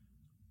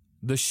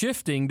the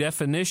shifting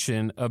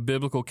definition of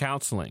biblical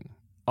counseling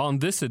on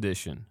this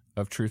edition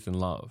of Truth and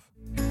Love.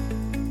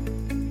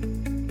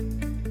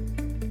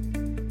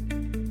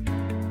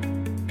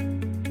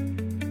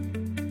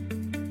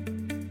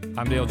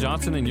 I'm Dale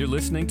Johnson, and you're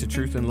listening to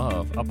Truth and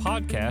Love, a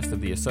podcast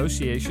of the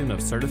Association of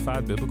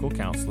Certified Biblical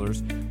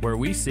Counselors, where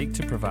we seek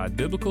to provide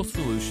biblical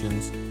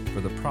solutions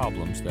for the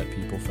problems that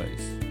people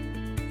face.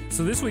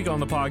 So this week on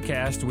the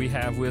podcast, we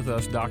have with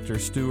us Dr.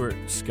 Stuart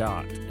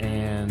Scott,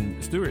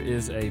 and Stuart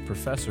is a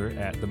professor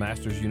at the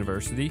Masters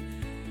University.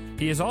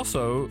 He is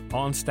also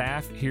on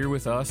staff here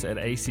with us at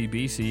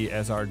ACBC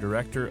as our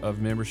Director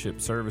of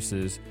Membership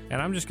Services.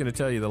 And I'm just going to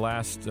tell you the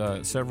last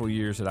several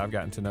years that I've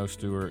gotten to know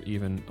Stuart,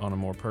 even on a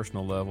more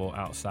personal level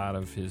outside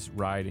of his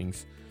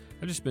writings,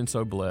 I've just been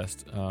so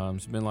blessed.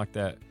 It's been like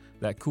that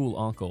cool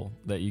uncle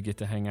that you get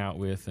to hang out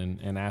with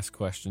and ask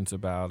questions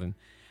about and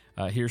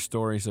hear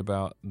stories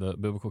about the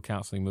biblical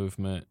counseling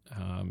movement.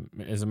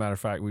 As a matter of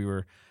fact, we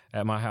were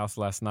at my house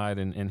last night,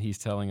 and he's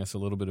telling us a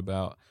little bit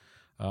about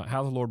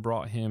how the Lord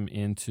brought him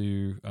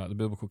into the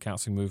biblical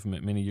counseling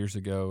movement many years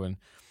ago, and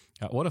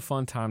what a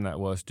fun time that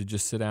was to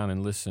just sit down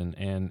and listen.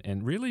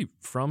 And really,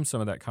 from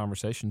some of that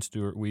conversation,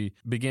 Stuart, we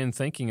begin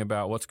thinking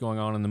about what's going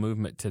on in the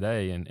movement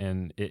today.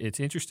 And it's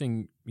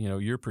interesting,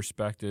 your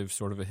perspective,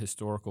 sort of a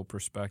historical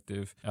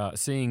perspective,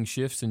 seeing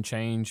shifts and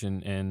change,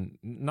 and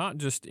not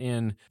just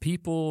in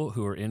people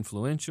who are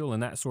influential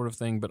and that sort of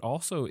thing, but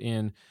also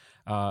in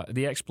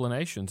the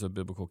explanations of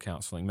biblical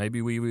counseling.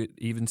 Maybe we would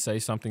even say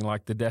something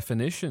like the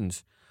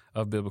definitions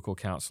of biblical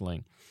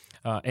counseling,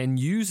 and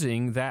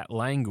using that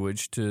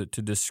language to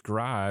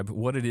describe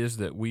what it is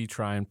that we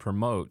try and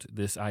promote,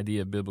 this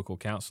idea of biblical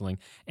counseling.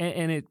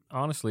 And it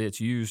honestly, it's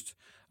used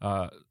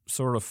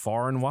sort of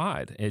far and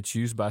wide. It's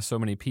used by so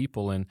many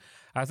people. And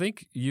I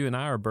think you and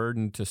I are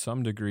burdened to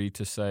some degree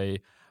to say,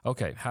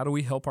 okay, how do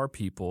we help our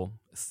people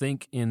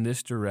think in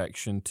this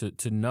direction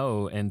to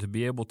know and to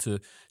be able to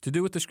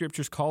do what the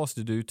Scriptures call us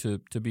to do,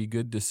 to be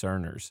good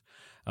discerners?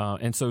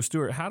 And so,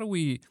 Stuart, how do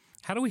we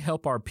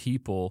help our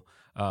people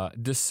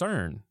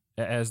discern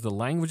as the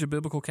language of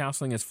biblical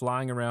counseling is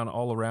flying around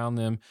all around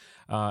them,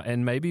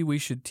 and maybe we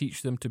should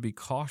teach them to be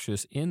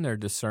cautious in their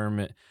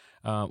discernment.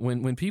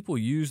 When people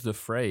use the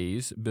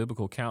phrase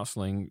biblical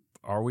counseling,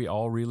 are we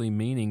all really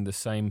meaning the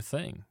same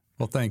thing?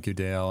 Well, thank you,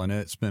 Dale, and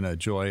it's been a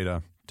joy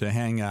to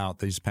hang out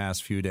these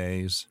past few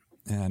days,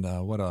 and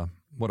what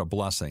a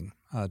blessing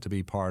to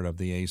be part of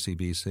the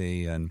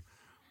ACBC, and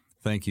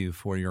thank you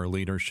for your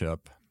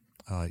leadership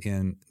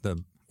in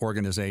the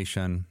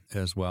organization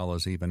as well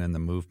as even in the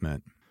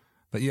movement.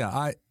 But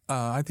yeah,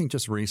 I think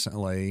just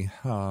recently,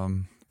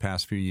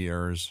 past few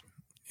years,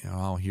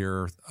 I'll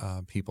hear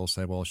people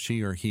say, well,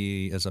 she or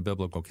he is a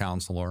biblical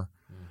counselor.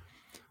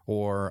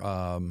 Or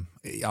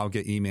I'll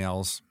get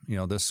emails,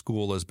 this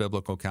school is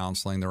biblical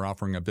counseling. They're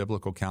offering a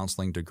biblical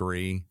counseling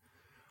degree.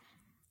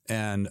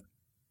 And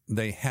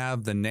they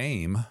have the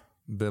name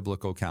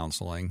biblical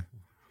counseling.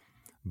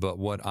 But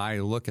what I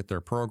look at their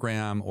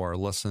program or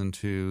listen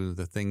to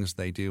the things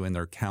they do in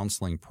their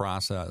counseling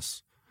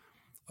process,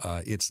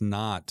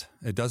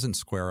 it doesn't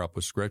square up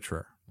with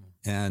Scripture.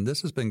 And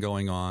this has been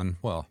going on,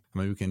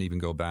 we can even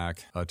go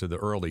back to the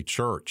early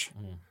church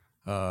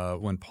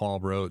when Paul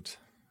wrote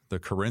the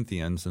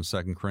Corinthians in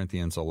 2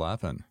 Corinthians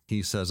 11.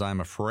 He says,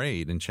 I'm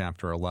afraid in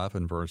chapter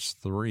 11, verse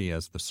 3,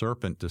 as the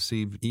serpent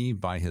deceived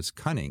Eve by his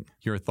cunning,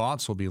 your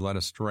thoughts will be led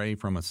astray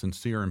from a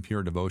sincere and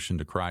pure devotion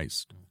to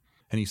Christ.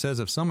 And he says,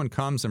 if someone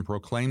comes and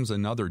proclaims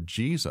another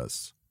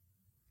Jesus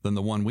than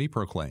the one we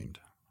proclaimed,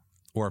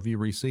 or if you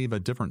receive a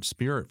different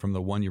spirit from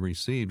the one you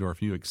received, or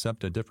if you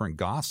accept a different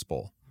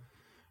gospel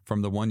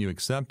from the one you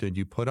accepted,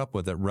 you put up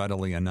with it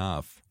readily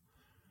enough.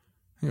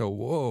 You go,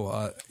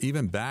 whoa,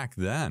 even back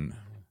then,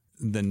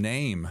 the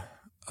name,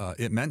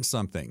 it meant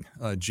something,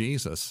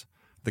 Jesus,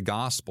 the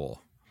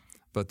gospel.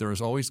 But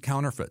there's always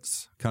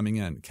counterfeits coming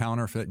in,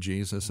 counterfeit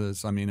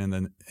Jesuses.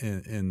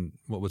 In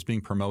what was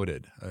being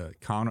promoted,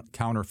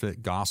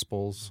 counterfeit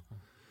gospels,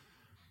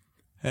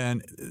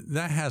 and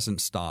that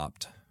hasn't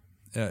stopped.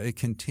 It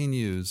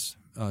continues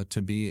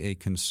to be a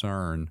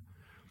concern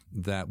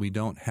that we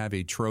don't have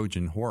a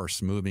Trojan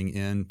horse moving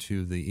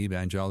into the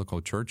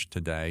evangelical church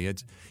today.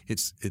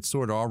 It's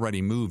sort of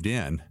already moved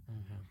in,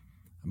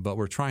 but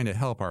we're trying to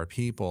help our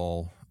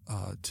people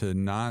to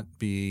not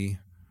be.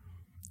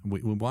 We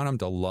want them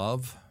to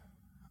love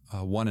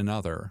one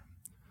another,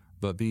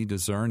 but be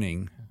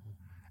discerning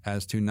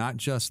as to not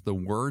just the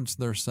words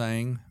they're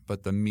saying,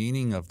 but the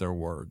meaning of their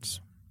words,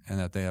 and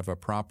that they have a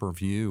proper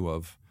view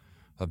of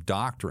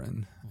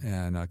doctrine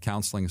and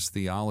counseling's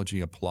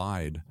theology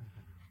applied.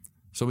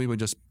 So we would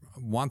just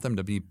want them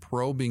to be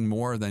probing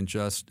more than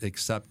just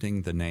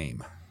accepting the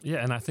name. Yeah,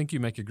 and I think you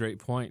make a great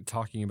point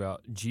talking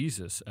about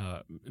Jesus.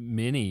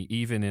 Many,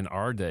 even in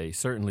our day,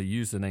 certainly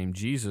use the name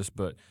Jesus,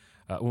 but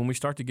when we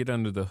start to get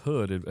under the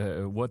hood,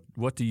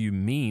 what do you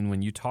mean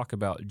when you talk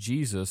about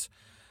Jesus?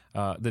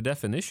 The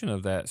definition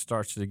of that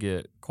starts to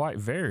get quite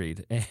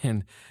varied,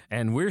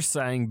 and we're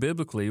saying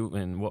biblically,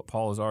 and what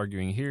Paul is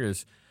arguing here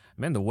is,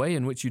 man, the way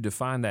in which you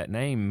define that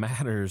name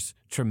matters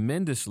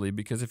tremendously,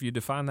 because if you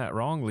define that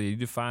wrongly, you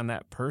define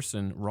that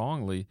person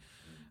wrongly,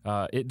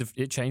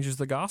 it changes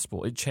the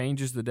gospel. It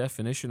changes the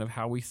definition of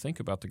how we think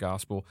about the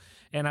gospel.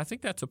 And I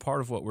think that's a part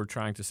of what we're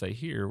trying to say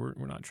here.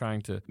 We're not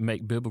trying to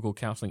make biblical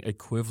counseling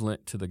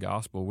equivalent to the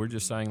gospel. We're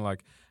just saying,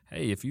 like,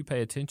 hey, if you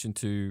pay attention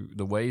to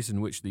the ways in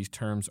which these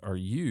terms are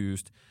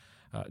used,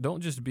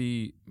 don't just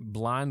be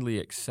blindly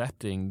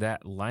accepting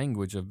that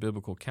language of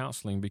biblical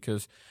counseling,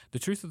 because the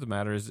truth of the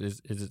matter is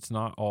it's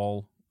not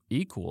all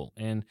equal.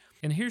 And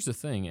here's the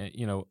thing,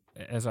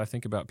 as I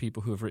think about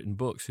people who have written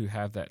books who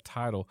have that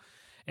title,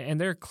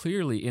 and they're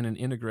clearly in an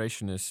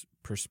integrationist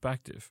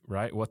perspective,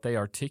 right? What they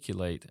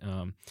articulate.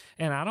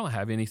 And I don't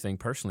have anything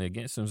personally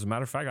against them. As a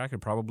matter of fact, I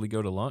could probably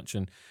go to lunch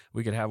and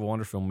we could have a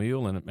wonderful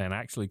meal and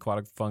actually quite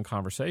a fun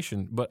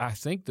conversation. But I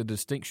think the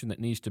distinction that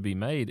needs to be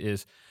made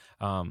is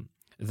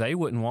they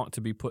wouldn't want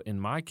to be put in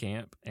my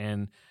camp,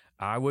 and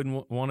I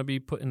wouldn't want to be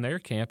put in their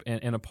camp.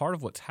 And a part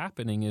of what's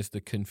happening is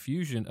the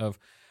confusion of,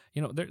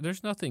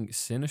 there's nothing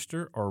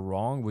sinister or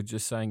wrong with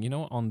just saying,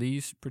 on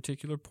these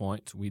particular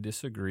points, we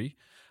disagree.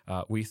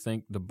 We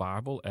think the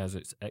Bible, as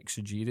it's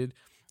exegeted,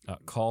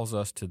 calls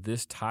us to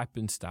this type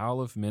and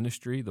style of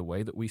ministry. The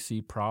way that we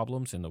see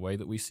problems and the way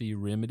that we see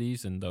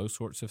remedies and those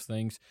sorts of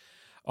things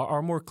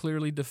are more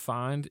clearly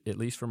defined, at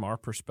least from our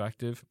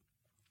perspective,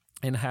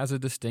 and has a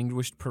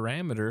distinguished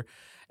parameter,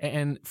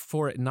 and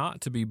for it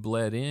not to be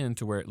bled in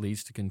to where it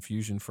leads to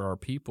confusion for our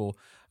people,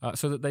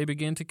 so that they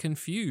begin to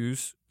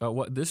confuse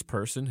what this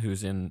person,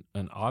 who's in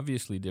an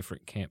obviously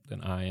different camp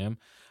than I am,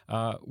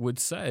 would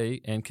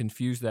say, and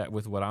confuse that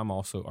with what I'm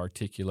also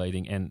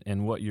articulating.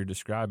 And what you're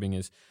describing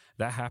is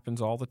that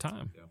happens all the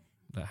time. Yeah.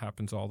 That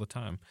happens all the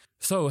time.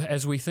 So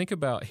as we think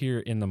about here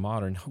in the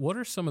modern, what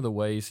are some of the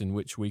ways in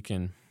which we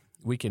can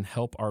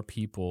help our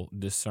people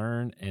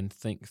discern and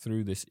think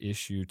through this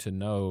issue, to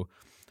know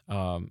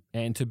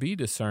and to be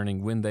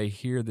discerning when they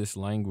hear this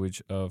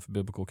language of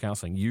biblical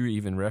counseling? You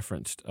even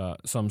referenced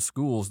some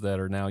schools that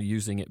are now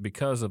using it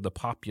because of the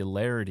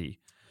popularity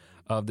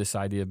of this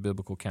idea of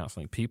biblical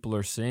counseling. People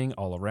are seeing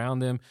all around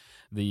them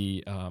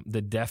the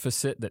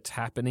deficit that's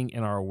happening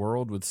in our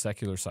world with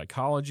secular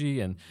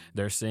psychology, and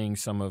they're seeing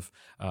some of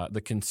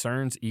the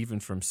concerns even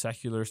from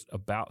secularists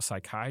about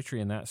psychiatry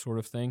and that sort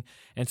of thing.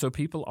 And so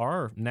people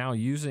are now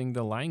using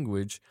the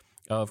language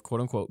of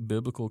quote-unquote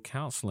biblical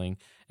counseling.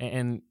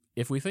 And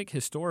if we think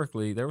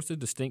historically, there was a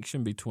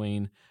distinction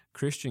between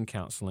Christian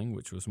counseling,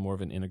 which was more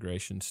of an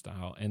integration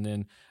style, and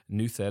then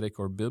nouthetic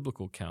or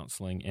biblical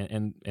counseling.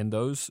 And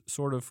those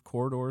sort of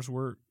corridors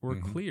were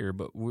clear,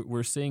 but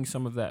we're seeing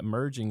some of that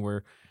merging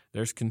where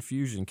there's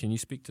confusion. Can you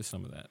speak to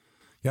some of that?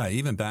 Yeah,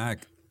 even back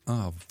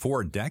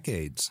 4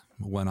 decades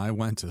when I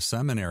went to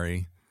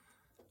seminary,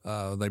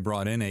 they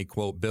brought in a,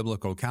 quote,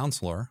 biblical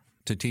counselor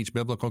to teach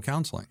biblical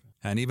counseling.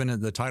 And even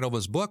the title of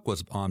his book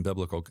was on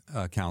biblical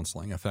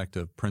counseling,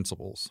 effective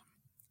principles.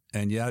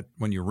 And yet,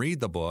 when you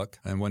read the book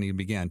and when he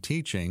began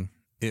teaching,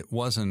 it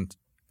wasn't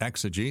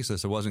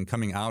exegesis. It wasn't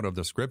coming out of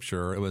the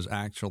Scripture. It was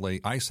actually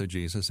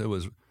eisegesis. It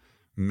was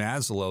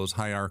Maslow's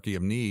hierarchy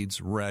of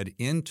needs read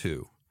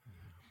into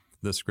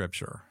the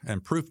Scripture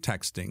and proof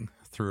texting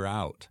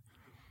throughout.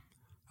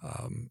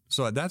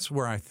 So that's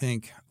where I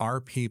think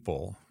our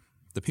people,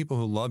 the people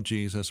who love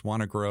Jesus,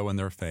 want to grow in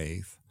their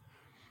faith,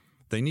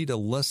 they need to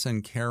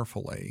listen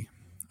carefully.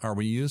 Are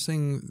we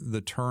using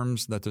the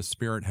terms that the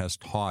Spirit has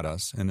taught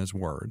us in His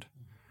Word?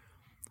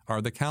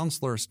 Are the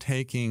counselors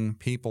taking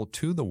people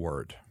to the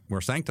Word?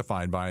 We're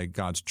sanctified by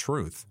God's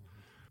truth.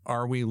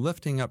 Are we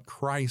lifting up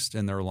Christ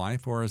in their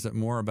life, or is it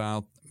more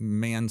about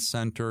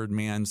man-centered,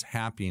 man's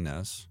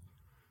happiness?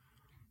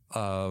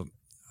 I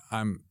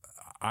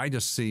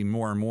just see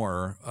more and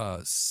more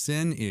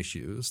sin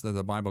issues that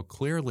the Bible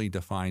clearly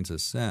defines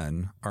as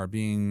sin are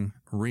being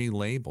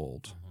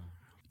relabeled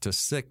to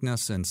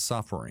sickness and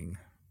suffering,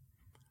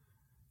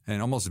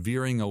 and almost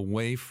veering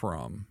away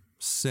from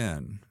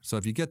sin. So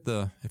if you get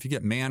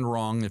man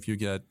wrong, if you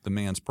get the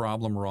man's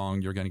problem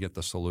wrong, you're going to get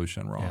the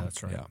solution wrong. Yeah,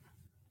 that's right. Yeah.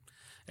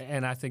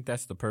 And I think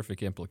that's the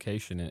perfect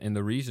implication. And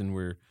the reason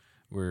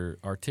we're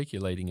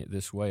articulating it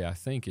this way, I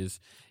think, is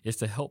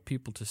to help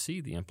people to see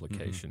the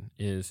implication.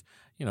 Is,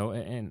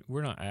 and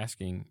we're not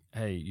asking,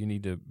 hey, you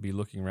need to be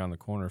looking around the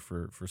corner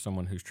for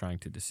someone who's trying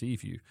to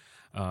deceive you.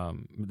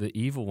 The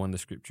evil one, the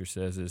Scripture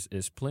says,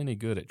 is plenty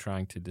good at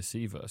trying to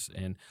deceive us.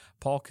 And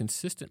Paul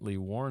consistently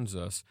warns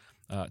us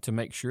to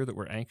make sure that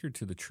we're anchored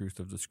to the truth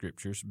of the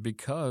Scriptures,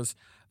 because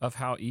of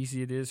how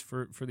easy it is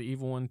for the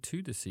evil one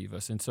to deceive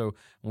us. And so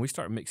when we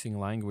start mixing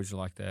language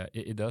like that,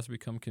 it does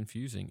become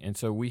confusing. And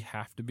so we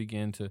have to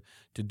begin to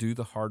do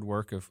the hard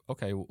work of,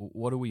 okay,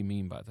 what do we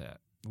mean by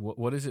that?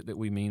 What is it that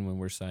we mean when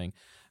we're saying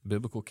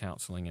biblical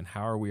counseling, and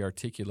how are we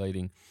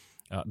articulating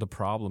the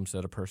problems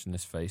that a person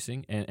is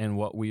facing, and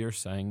what we are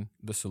saying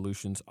the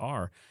solutions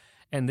are?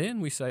 And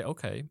then we say,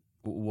 okay,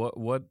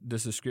 what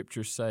does the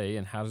Scripture say,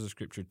 and how does the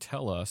Scripture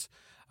tell us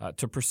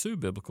to pursue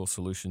biblical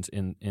solutions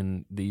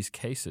in these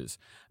cases?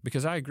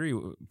 Because I agree,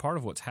 part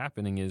of what's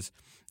happening is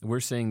we're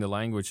seeing the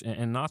language,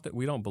 and not that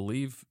we don't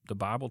believe the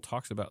Bible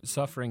talks about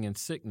suffering and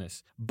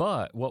sickness,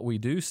 but what we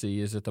do see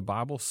is that the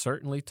Bible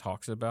certainly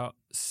talks about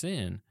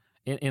sin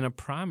in a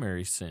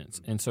primary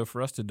sense. And so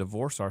for us to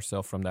divorce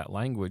ourselves from that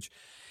language,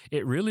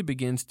 it really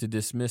begins to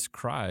dismiss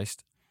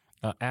Christ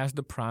as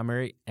the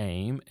primary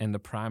aim and the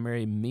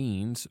primary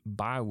means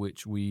by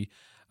which we,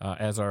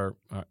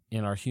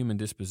 in our human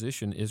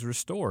disposition, is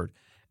restored.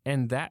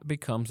 And that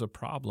becomes a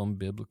problem,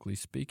 biblically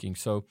speaking.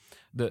 So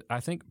I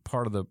think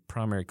part of the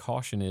primary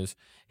caution is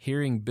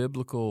hearing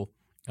biblical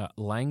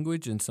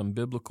language and some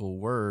biblical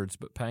words,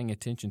 but paying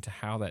attention to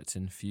how that's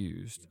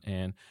infused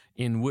and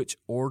in which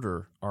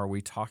order are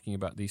we talking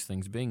about these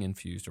things being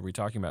infused. Are we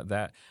talking about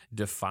that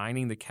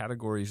defining the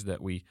categories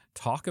that we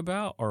talk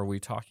about, or are we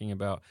talking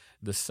about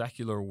the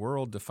secular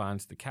world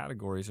defines the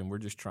categories and we're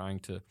just trying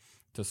to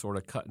sort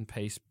of cut and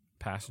paste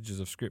passages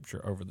of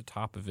Scripture over the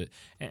top of it?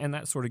 And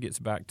that sort of gets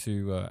back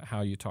to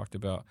how you talked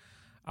about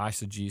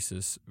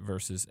eisegesis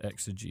versus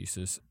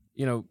exegesis.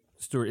 You know,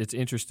 Stuart, it's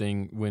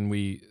interesting when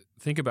we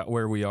think about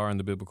where we are in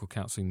the biblical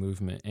counseling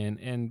movement,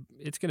 and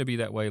it's going to be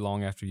that way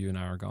long after you and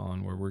I are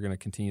gone, where we're going to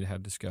continue to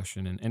have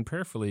discussion and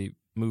prayerfully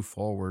move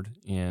forward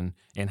in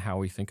how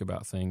we think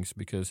about things,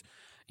 because,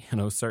 you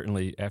know,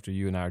 certainly after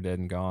you and I are dead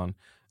and gone,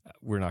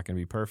 we're not going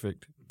to be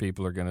perfect.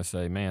 People are going to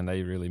say, "Man,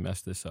 they really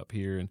messed this up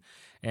here,"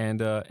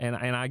 and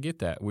I get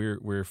that.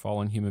 We're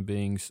fallen human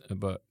beings,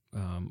 but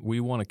we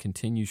want to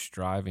continue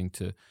striving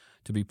to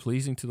be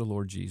pleasing to the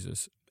Lord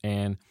Jesus.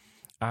 And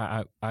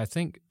I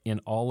think in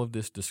all of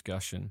this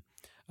discussion,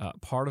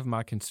 part of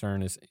my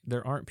concern is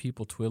there aren't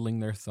people twiddling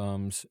their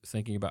thumbs,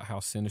 thinking about how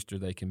sinister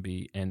they can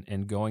be,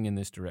 and going in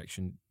this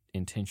direction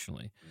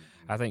intentionally.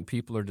 Mm-hmm. I think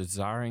people are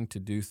desiring to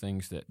do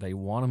things that they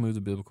want to move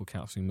the biblical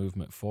counseling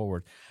movement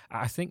forward.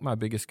 I think my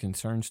biggest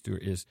concern,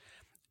 Stuart, is,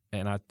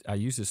 and I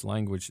use this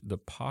language, the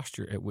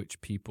posture at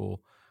which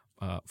people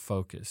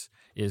focus,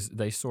 is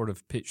they sort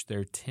of pitch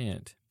their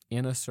tent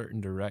in a certain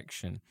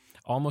direction,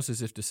 almost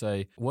as if to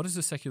say, what does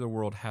the secular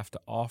world have to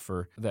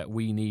offer that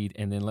we need?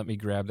 And then let me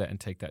grab that and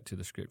take that to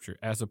the Scripture,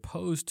 as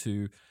opposed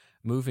to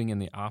moving in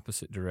the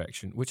opposite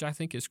direction, which I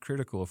think is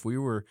critical. If we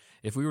were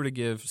to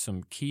give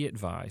some key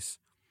advice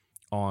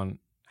on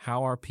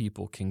how our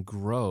people can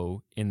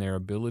grow in their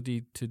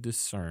ability to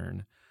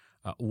discern,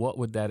 what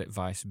would that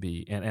advice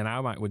be? And I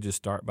would just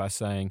start by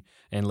saying,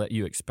 and let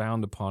you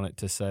expound upon it,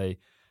 to say,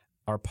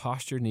 our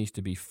posture needs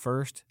to be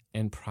first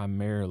and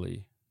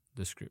primarily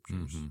the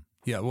Scriptures. Mm-hmm.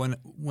 Yeah,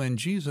 when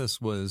Jesus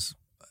was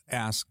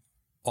asked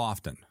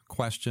often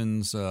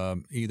questions,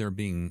 either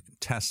being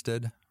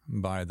tested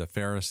by the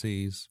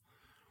Pharisees,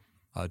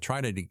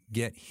 try to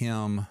get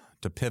him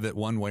to pivot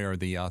one way or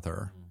the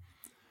other,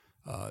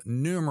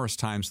 numerous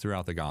times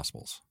throughout the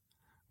Gospels,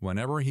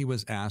 whenever he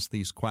was asked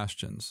these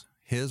questions,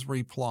 his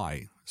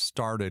reply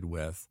started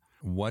with,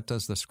 "What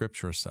does the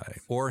Scripture say?"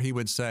 Or he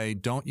would say,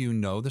 "Don't you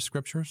know the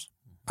Scriptures?"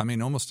 I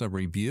mean, almost a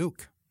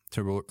rebuke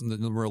to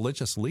the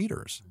religious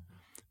leaders.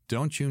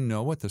 Don't you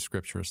know what the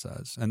Scripture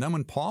says? And then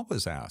when Paul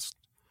was asked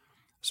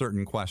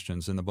certain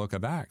questions in the book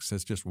of Acts,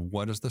 it's just,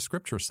 what does the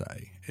Scripture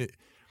say?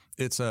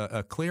 It's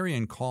a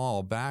clarion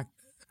call back,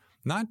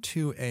 not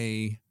to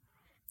a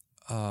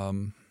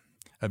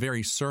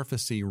very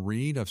surfacey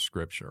read of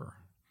Scripture,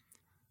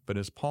 but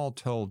as Paul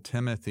told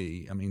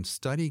Timothy, I mean,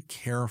 study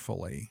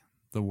carefully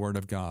the Word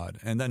of God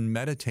and then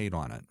meditate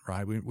on it,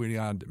 right? We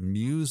got to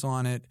muse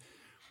on it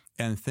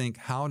and think,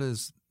 how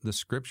does the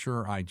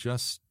Scripture I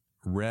just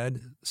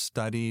read,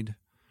 studied,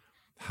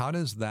 how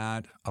does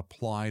that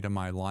apply to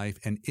my life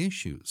and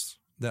issues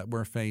that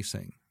we're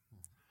facing?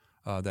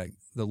 That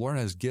the Lord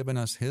has given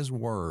us His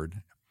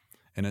Word,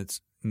 and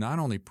it's not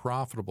only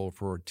profitable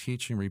for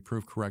teaching,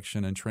 reproof,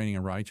 correction, and training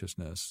in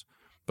righteousness,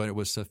 but it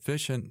was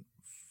sufficient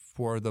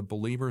for the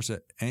believers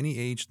at any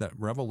age that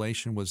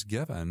revelation was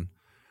given,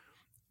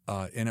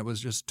 and it was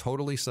just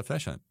totally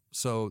sufficient.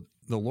 So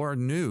the Lord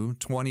knew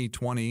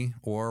 2020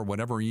 or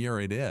whatever year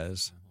it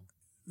is,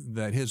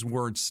 that His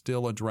Word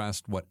still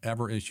addressed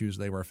whatever issues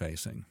they were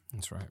facing.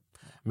 That's right.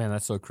 Man,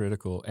 that's so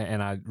critical.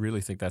 And I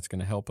really think that's going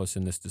to help us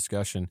in this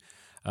discussion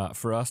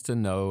for us to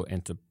know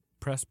and to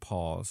press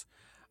pause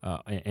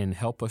and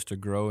help us to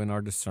grow in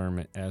our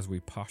discernment as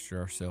we posture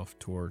ourselves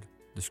toward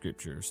the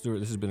Scriptures. Stuart,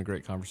 this has been a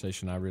great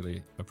conversation. I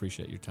really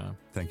appreciate your time.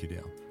 Thank you,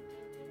 Dale.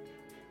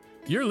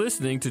 You're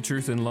listening to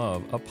Truth in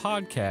Love, a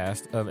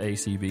podcast of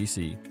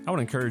ACBC. I want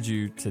to encourage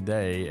you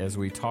today, as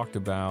we talked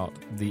about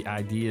the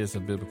ideas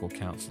of biblical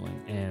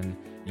counseling and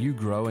you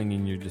growing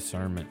in your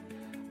discernment.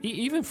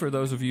 Even for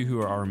those of you who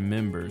are our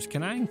members,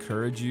 can I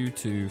encourage you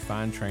to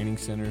find training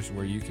centers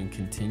where you can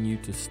continue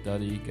to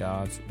study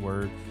God's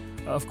Word?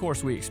 Of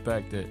course, we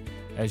expect that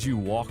as you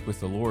walk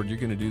with the Lord, you're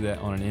going to do that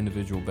on an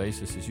individual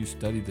basis as you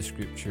study the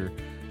Scripture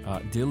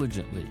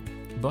diligently.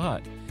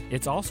 But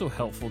it's also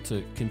helpful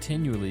to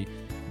continually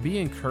be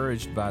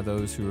encouraged by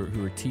those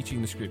who are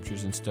teaching the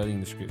Scriptures and studying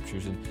the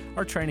Scriptures. And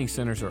our training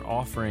centers are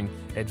offering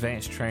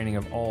advanced training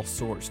of all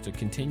sorts to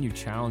continue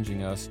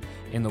challenging us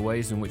in the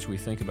ways in which we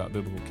think about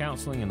biblical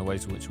counseling and the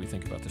ways in which we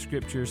think about the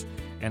Scriptures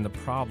and the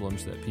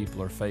problems that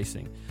people are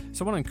facing.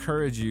 So I want to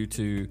encourage you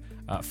to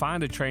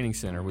find a training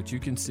center, which you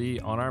can see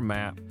on our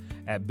map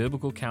at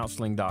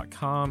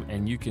biblicalcounseling.com,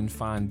 and you can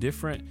find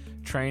different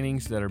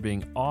trainings that are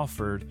being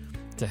offered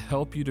to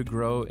help you to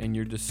grow in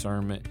your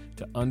discernment,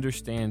 to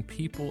understand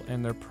people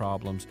and their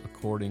problems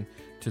according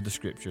to the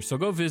Scripture. So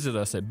go visit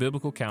us at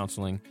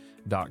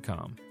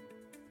biblicalcounseling.com.